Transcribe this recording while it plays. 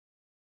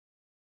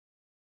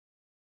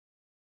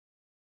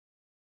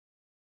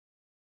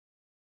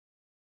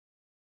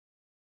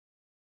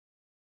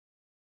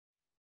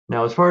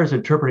Now, as far as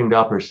interpreting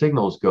Doppler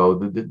signals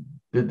go,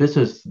 this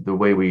is the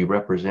way we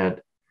represent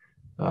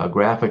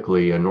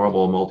graphically a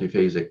normal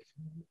multiphasic,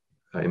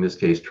 in this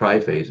case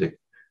triphasic,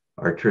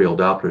 arterial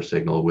Doppler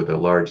signal with a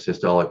large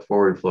systolic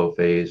forward flow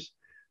phase,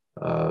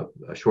 a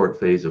short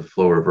phase of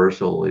flow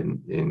reversal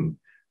in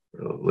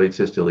late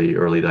systole,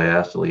 early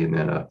diastole, and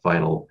then a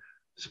final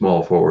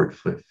small forward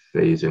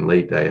phase in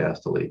late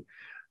diastole.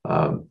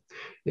 And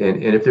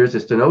if there's a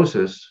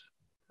stenosis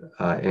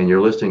and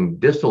you're listening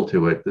distal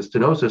to it, the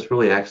stenosis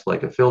really acts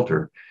like a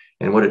filter.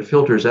 And what it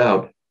filters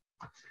out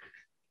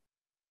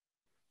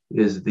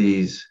is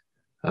these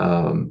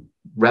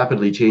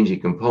rapidly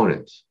changing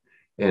components.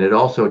 And it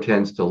also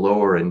tends to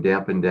lower and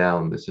dampen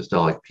down the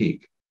systolic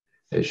peak,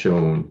 as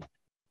shown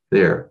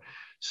there.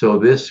 So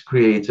this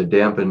creates a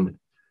dampened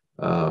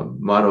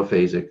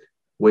monophasic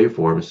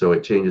waveform. So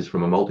it changes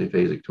from a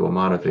multiphasic to a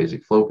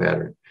monophasic flow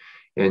pattern.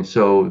 And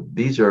so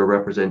these are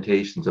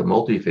representations of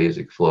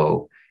multiphasic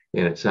flow,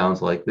 and it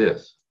sounds like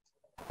this.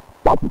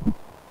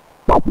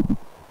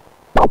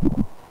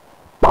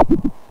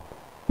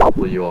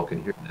 Hopefully you all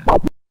can hear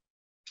that.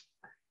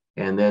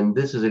 And then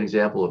this is an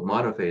example of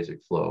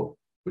monophasic flow,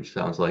 which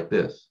sounds like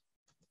this.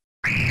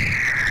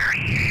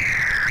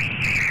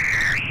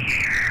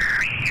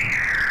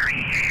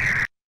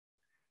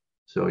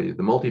 So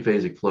the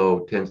multiphasic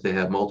flow tends to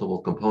have multiple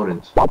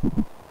components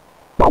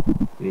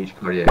in each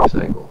cardiac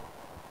cycle,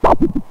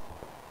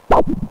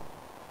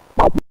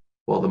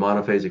 while the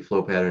monophasic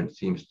flow pattern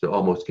seems to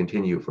almost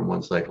continue from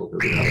one cycle to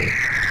the other.